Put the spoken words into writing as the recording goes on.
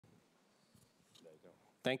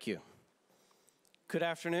Thank you. Good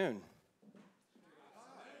afternoon.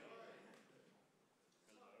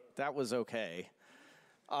 That was okay.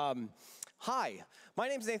 Hi, my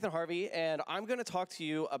name is Nathan Harvey, and I'm going to talk to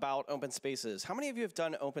you about open spaces. How many of you have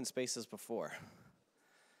done open spaces before?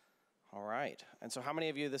 All right. And so how many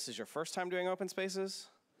of you, this is your first time doing open spaces?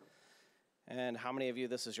 And how many of you,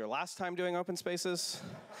 this is your last time doing open spaces?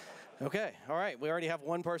 Okay, all right. We already have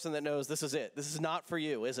one person that knows this is it. This is not for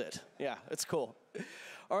you, is it? Yeah, it's cool.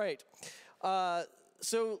 All right.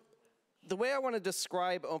 So the way I want to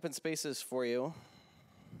describe open spaces for you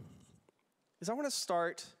is I want to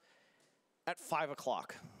start at 5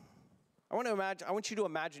 o'clock. I want you to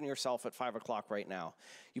imagine yourself at 5 o'clock right now.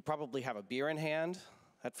 You probably have a beer in hand.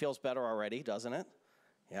 That feels better already, doesn't it?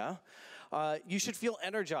 Yeah. You should feel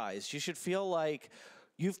energized. You should feel like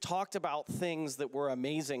you've talked about things that were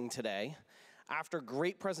amazing today. After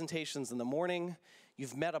great presentations in the morning,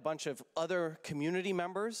 you've met a bunch of other community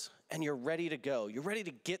members, and you're ready to go. You're ready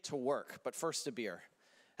to get to work, but first a beer,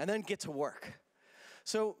 and then get to work.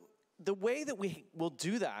 So the way that we will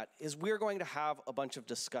do that is we're going to have a bunch of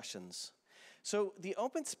discussions. So the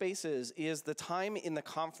open spaces is the time in the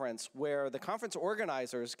conference where the conference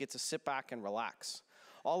organizers get to sit back and relax.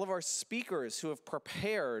 All of our speakers who have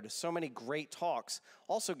prepared so many great talks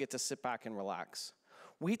also get to sit back and relax.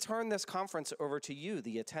 We turn this conference over to you,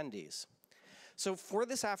 the attendees. So for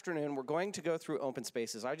this afternoon, we're going to go through open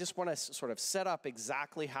spaces. I just want to sort of set up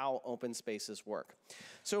exactly how open spaces work.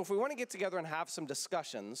 So if we want to get together and have some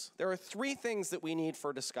discussions, there are 3 things that we need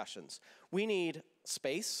for discussions. We need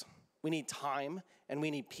space, we need time, and we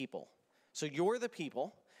need people. So you're the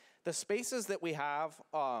people. The spaces that we have,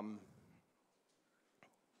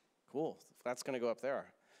 cool, that's going to go up there.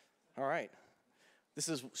 All right. This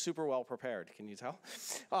is super well prepared, can you tell?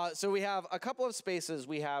 So we have a couple of spaces.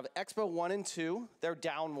 We have Expo 1 and 2. They're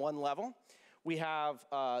down 1 level. We have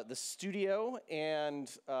the studio, and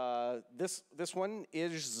this one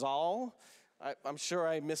is Zal. I'm sure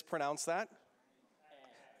I mispronounced that.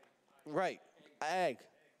 Right, egg.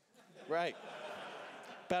 Right.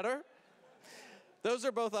 Better? Those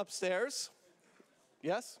are both upstairs.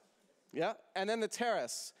 Yes? Yeah. And then the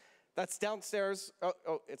terrace. That's downstairs.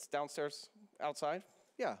 Oh, it's downstairs outside?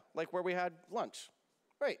 Yeah, like where we had lunch.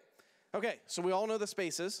 Right. Okay, so we all know the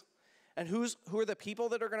spaces. And who are the people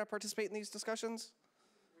that are going to participate in these discussions?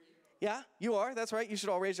 Yeah, you are. That's right. You should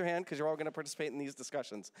all raise your hand because you're all going to participate in these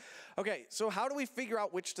discussions. Okay, so how do we figure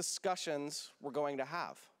out which discussions we're going to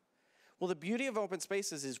have? Well, the beauty of open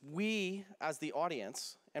spaces is we, as the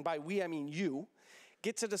audience, and by we I mean you,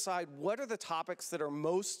 get to decide what are the topics that are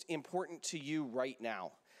most important to you right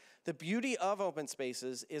now. The beauty of open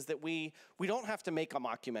spaces is that we don't have to make a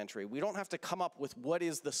mockumentary. We don't have to come up with what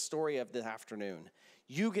is the story of the afternoon.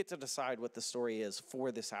 You get to decide what the story is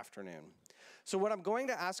for this afternoon. So what I'm going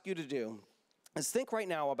to ask you to do is think right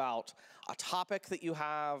now about a topic that you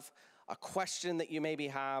have, a question that you maybe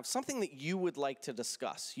have, something that you would like to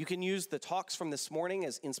discuss. You can use the talks from this morning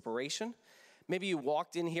as inspiration. Maybe you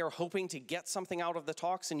walked in here hoping to get something out of the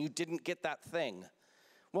talks and you didn't get that thing.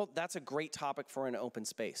 Well, that's a great topic for an open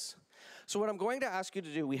space. So what I'm going to ask you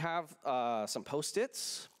to do, we have some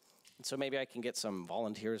Post-its. So maybe I can get some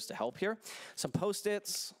volunteers to help here. Some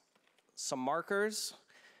Post-its, some markers.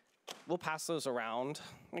 We'll pass those around.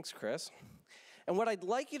 Thanks, Chris. And what I'd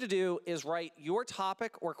like you to do is write your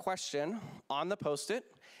topic or question on the Post-it.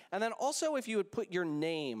 And then also if you would put your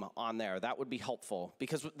name on there, that would be helpful,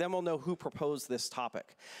 because then we'll know who proposed this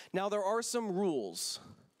topic. Now, there are some rules.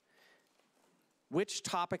 Which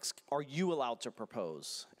topics are you allowed to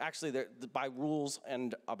propose? Actually, by rules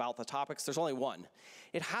and about the topics, there's only one.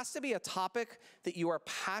 It has to be a topic that you are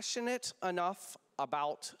passionate enough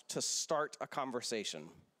about to start a conversation.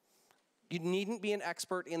 You needn't be an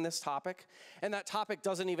expert in this topic, and that topic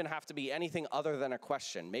doesn't even have to be anything other than a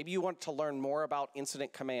question. Maybe you want to learn more about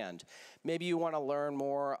incident command. Maybe you want to learn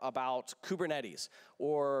more about Kubernetes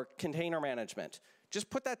or container management. Just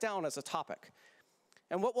put that down as a topic.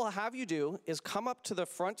 And what we'll have you do is come up to the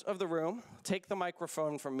front of the room, take the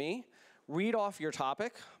microphone from me, read off your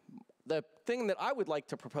topic. The thing that I would like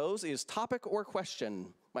to propose is topic or question.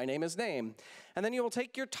 My name is name. And then you will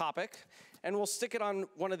take your topic, and we'll stick it on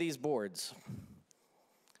one of these boards.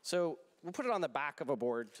 So we'll put it on the back of a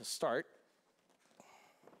board to start.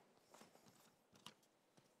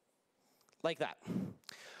 Like that.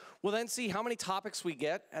 We'll then see how many topics we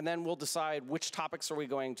get, and then we'll decide which topics are we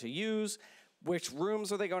going to use, which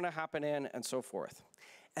rooms are they going to happen in, and so forth.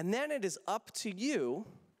 And then it is up to you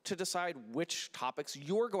to decide which topics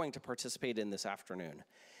you're going to participate in this afternoon.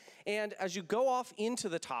 And as you go off into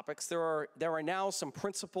the topics, there are now some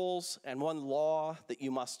principles and one law that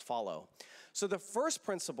you must follow. So the first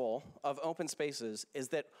principle of open spaces is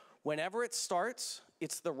that whenever it starts,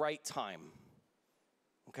 it's the right time,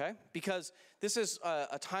 okay? Because this is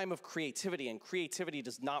a time of creativity, and creativity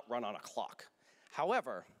does not run on a clock.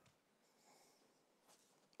 However,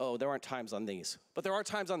 oh, there aren't times on these, but there are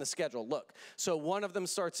times on the schedule. Look, so one of them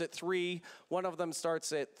starts at 3, one of them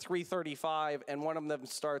starts at 3:35, and one of them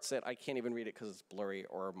starts at, I can't even read it because it's blurry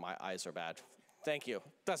or my eyes are bad. Thank you,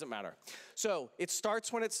 doesn't matter. So it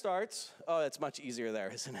starts when it starts. Oh, it's much easier there,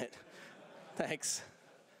 isn't it? Thanks.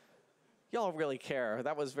 Y'all really care.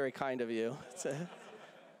 That was very kind of you.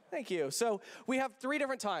 Thank you. So we have 3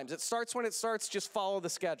 different times. It starts when it starts, just follow the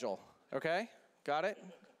schedule, okay? Got it?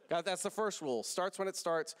 That's the first rule. Starts when it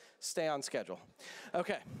starts, stay on schedule.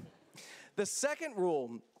 Okay. The second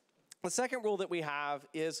rule that we have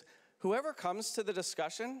is whoever comes to the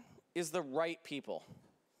discussion is the right people.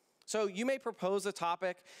 So you may propose a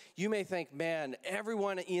topic, you may think, man,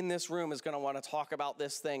 everyone in this room is going to want to talk about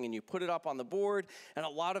this thing, and you put it up on the board, and a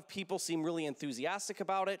lot of people seem really enthusiastic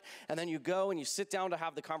about it, and then you go and you sit down to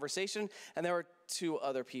have the conversation, and there are 2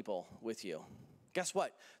 other people with you. Guess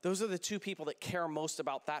what? Those are the 2 people that care most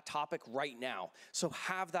about that topic right now. So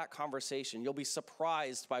have that conversation. You'll be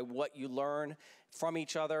surprised by what you learn from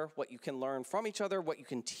each other, what you can learn from each other, what you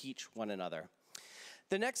can teach one another.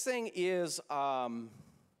 The next thing is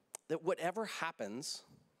that whatever happens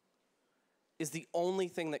is the only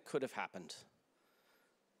thing that could have happened.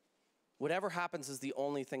 Whatever happens is the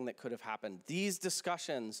only thing that could have happened. These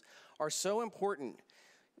discussions are so important.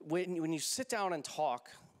 When you sit down and talk,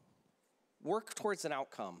 work towards an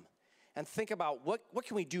outcome and think about what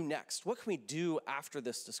can we do next? What can we do after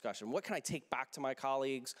this discussion? What can I take back to my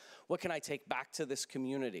colleagues? What can I take back to this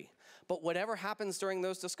community? But whatever happens during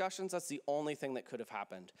those discussions, that's the only thing that could have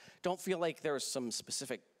happened. Don't feel like there's some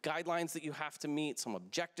specific guidelines that you have to meet, some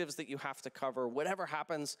objectives that you have to cover. Whatever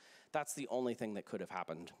happens, that's the only thing that could have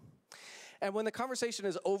happened. And when the conversation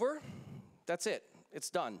is over, that's it. It's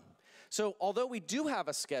done. So although we do have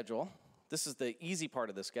a schedule, this is the easy part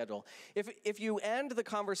of the schedule. If you end the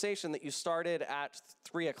conversation that you started at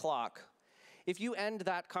 3 o'clock, if you end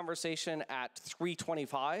that conversation at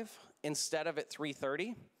 3:25 instead of at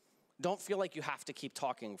 3:30, don't feel like you have to keep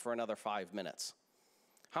talking for another 5 minutes.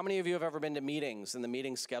 How many of you have ever been to meetings and the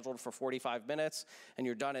meeting's scheduled for 45 minutes and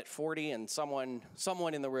you're done at 40 and someone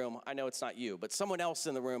in the room, I know it's not you, but someone else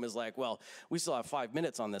in the room is like, well, we still have 5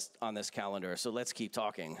 minutes on this calendar, so let's keep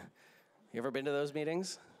talking. You ever been to those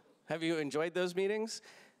meetings? Have you enjoyed those meetings?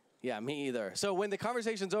 Yeah, me either. So when the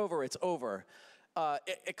conversation's over, it's over,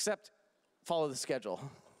 except follow the schedule,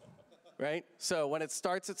 right? So when it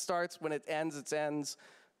starts, it starts. When it ends, it ends.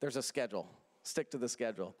 There's a schedule. Stick to the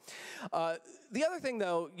schedule. The other thing,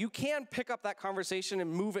 though, you can pick up that conversation and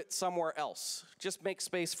move it somewhere else. Just make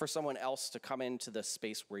space for someone else to come into the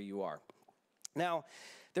space where you are. Now,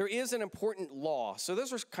 there is an important law. So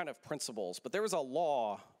those are kind of principles, but there is a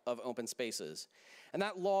law of open spaces. And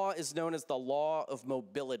that law is known as the law of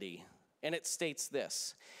mobility. And it states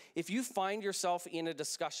this: if you find yourself in a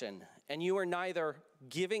discussion and you are neither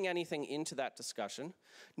giving anything into that discussion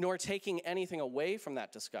nor taking anything away from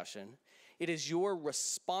that discussion, it is your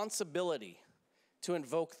responsibility to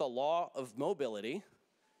invoke the law of mobility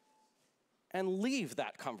and leave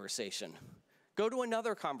that conversation. Go to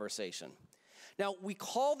another conversation. Now, we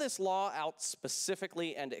call this law out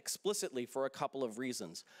specifically and explicitly for a couple of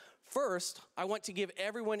reasons. First, I want to give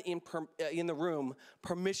everyone in the room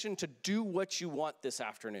permission to do what you want this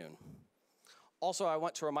afternoon. Also, I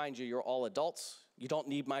want to remind you, you're all adults. You don't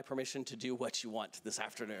need my permission to do what you want this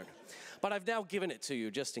afternoon. But I've now given it to you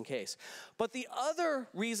just in case. But the other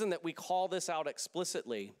reason that we call this out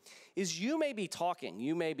explicitly is you may be talking.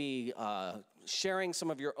 You may be sharing some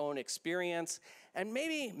of your own experience. And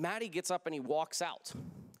maybe Maddie gets up and he walks out.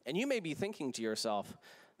 And you may be thinking to yourself,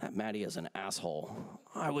 that Maddie is an asshole.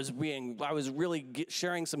 I was really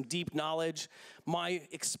sharing some deep knowledge, my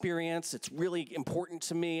experience. It's really important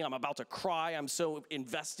to me. I'm about to cry. I'm so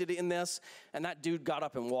invested in this. And that dude got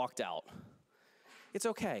up and walked out. It's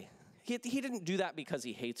okay. He didn't do that because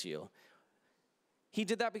he hates you. He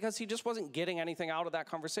did that because he just wasn't getting anything out of that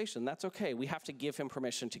conversation. That's okay. We have to give him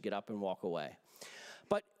permission to get up and walk away.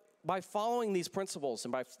 But by following these principles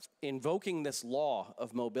and by invoking this law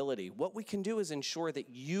of mobility, what we can do is ensure that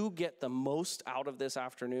you get the most out of this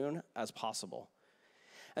afternoon as possible.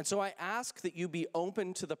 And so I ask that you be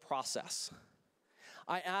open to the process.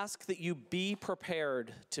 I ask that you be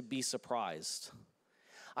prepared to be surprised.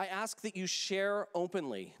 I ask that you share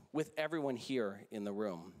openly with everyone here in the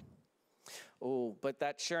room. Oh, but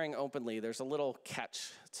that sharing openly, there's a little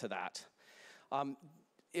catch to that.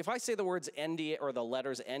 if I say the words NDA or the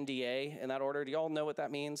letters NDA in that order, do you all know what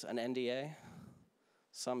that means, an NDA?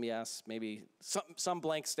 Some yes, maybe some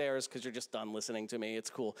blank stares because you're just done listening to me. It's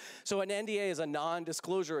cool. So an NDA is a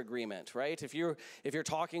non-disclosure agreement, right? If you're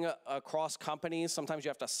talking across companies, sometimes you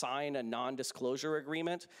have to sign a non-disclosure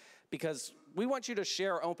agreement because we want you to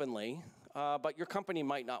share openly, but your company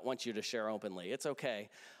might not want you to share openly. It's okay.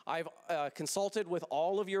 I've consulted with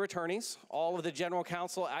all of your attorneys, all of the general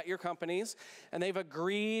counsel at your companies, and they've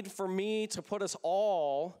agreed for me to put us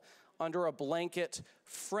all under a blanket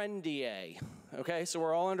friend-DA, okay? So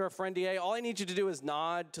we're all under a friend-DA. All I need you to do is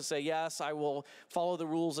nod to say, yes, I will follow the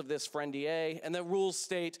rules of this friend-DA. And the rules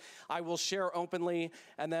state, I will share openly,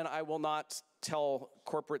 and then I will not tell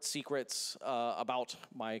corporate secrets about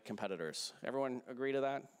my competitors. Everyone agree to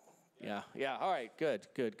that? Yeah, all right, good.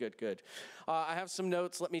 I have some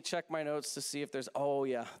notes. Let me check my notes to see if there's, oh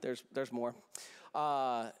yeah, there's more.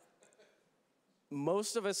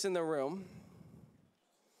 Most of us in the room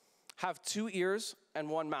have 2 ears and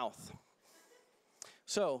 1 mouth.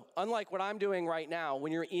 So, unlike what I'm doing right now,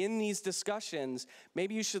 when you're in these discussions,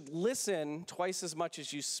 maybe you should listen twice as much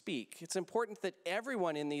as you speak. It's important that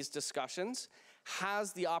everyone in these discussions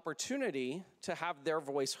has the opportunity to have their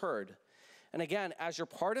voice heard. And again, as you're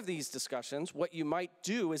part of these discussions, what you might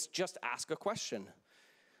do is just ask a question.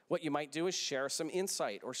 What you might do is share some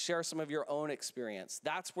insight or share some of your own experience.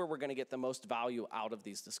 That's where we're going to get the most value out of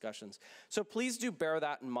these discussions. So please do bear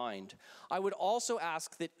that in mind. I would also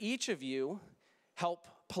ask that each of you help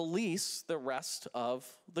police the rest of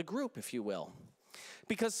the group, if you will.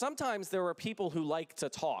 Because sometimes there are people who like to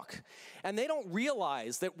talk, and they don't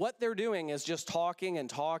realize that what they're doing is just talking and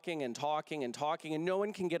talking and talking and talking, and no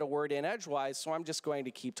one can get a word in edgewise, so I'm just going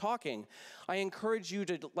to keep talking. I encourage you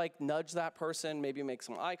to nudge that person, maybe make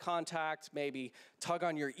some eye contact, maybe tug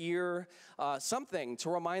on your ear, something to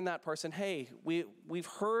remind that person, hey, we've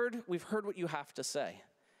heard what you have to say.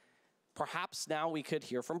 Perhaps now we could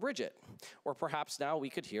hear from Bridget, or perhaps now we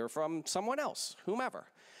could hear from someone else, whomever.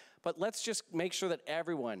 But let's just make sure that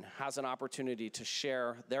everyone has an opportunity to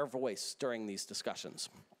share their voice during these discussions.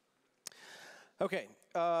 Okay,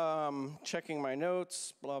 checking my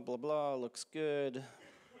notes, blah, blah, blah, looks good.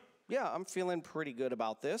 Yeah, I'm feeling pretty good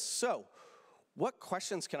about this. So, what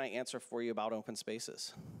questions can I answer for you about open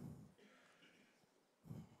spaces?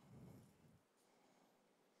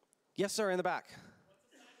 Yes, sir, in the back.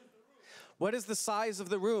 What is the size of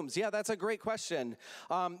the rooms? Yeah, that's a great question.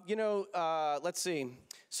 Let's see.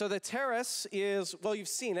 So the terrace is, well, you've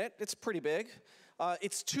seen it. It's pretty big.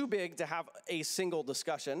 It's too big to have a single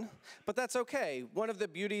discussion, but that's okay. One of the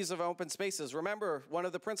beauties of open spaces, remember, one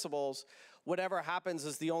of the principles, whatever happens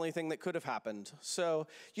is the only thing that could have happened. So,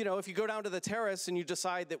 if you go down to the terrace and you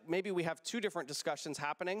decide that maybe we have 2 different discussions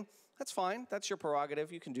happening, that's fine. That's your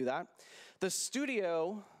prerogative. You can do that. The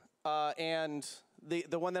studio and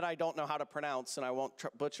the one that I don't know how to pronounce, and I won't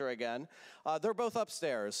butcher again, they're both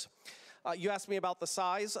upstairs. You asked me about the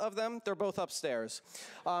size of them. They're both upstairs.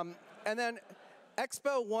 And then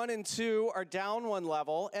Expo 1 and 2 are down 1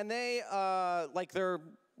 level, and they're,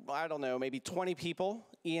 I don't know, maybe 20 people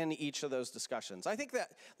in each of those discussions. I think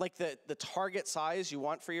that the target size you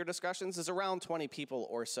want for your discussions is around 20 people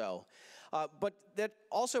or so. But that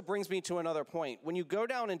also brings me to another point. When you go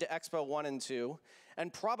down into Expo 1 and 2,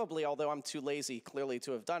 and probably, although I'm too lazy clearly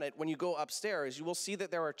to have done it, when you go upstairs, you will see that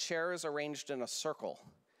there are chairs arranged in a circle.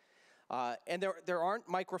 And there aren't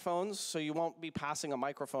microphones, so you won't be passing a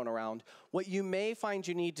microphone around. What you may find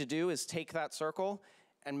you need to do is take that circle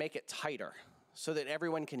and make it tighter so that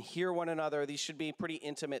everyone can hear one another. These should be pretty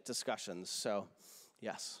intimate discussions. So,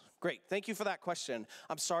 yes. Great. Thank you for that question.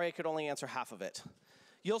 I'm sorry I could only answer half of it.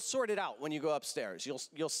 You'll sort it out when you go upstairs.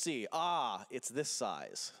 You'll see, it's this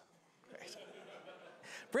size. Great.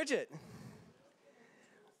 Bridget.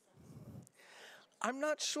 I'm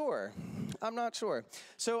not sure.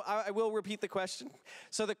 So I will repeat the question.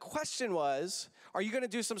 So the question was, are you going to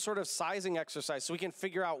do some sort of sizing exercise so we can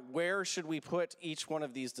figure out where should we put each one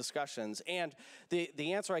of these discussions? And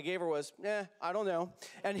the answer I gave her was, I don't know.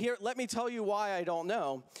 And here, let me tell you why I don't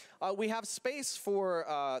know. We have space for,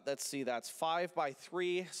 let's see, that's 5 by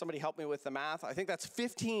 3. Somebody help me with the math. I think that's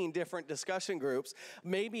 15 different discussion groups,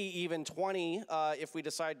 maybe even 20 if we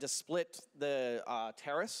decide to split the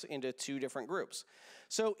terrace into 2 different groups.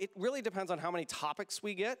 So it really depends on how many topics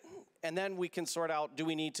we get, and then we can sort out, do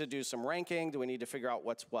we need to do some ranking? Do we need to figure out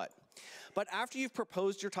what's what? But after you've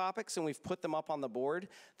proposed your topics and we've put them up on the board,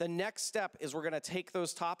 the next step is we're going to take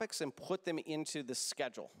those topics and put them into the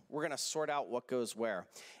schedule. We're going to sort out what goes where.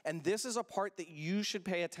 And this is a part that you should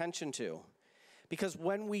pay attention to, Because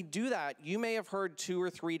when we do that, you may have heard 2 or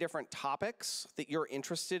 3 different topics that you're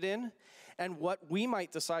interested in, and what we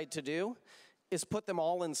might decide to do is put them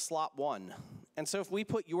all in slot 1. And so if we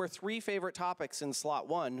put your 3 favorite topics in slot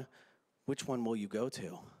 1, which one will you go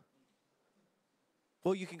to?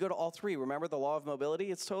 Well, you can go to all 3. Remember the law of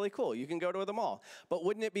mobility? It's totally cool. You can go to them all. But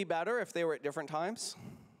wouldn't it be better if they were at different times?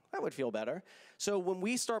 That would feel better. So when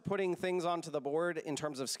we start putting things onto the board in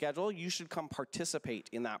terms of schedule, you should come participate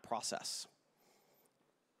in that process.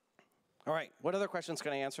 All right, what other questions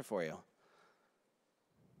can I answer for you?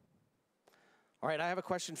 All right, I have a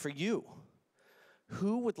question for you.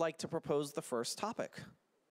 Who would like to propose the first topic?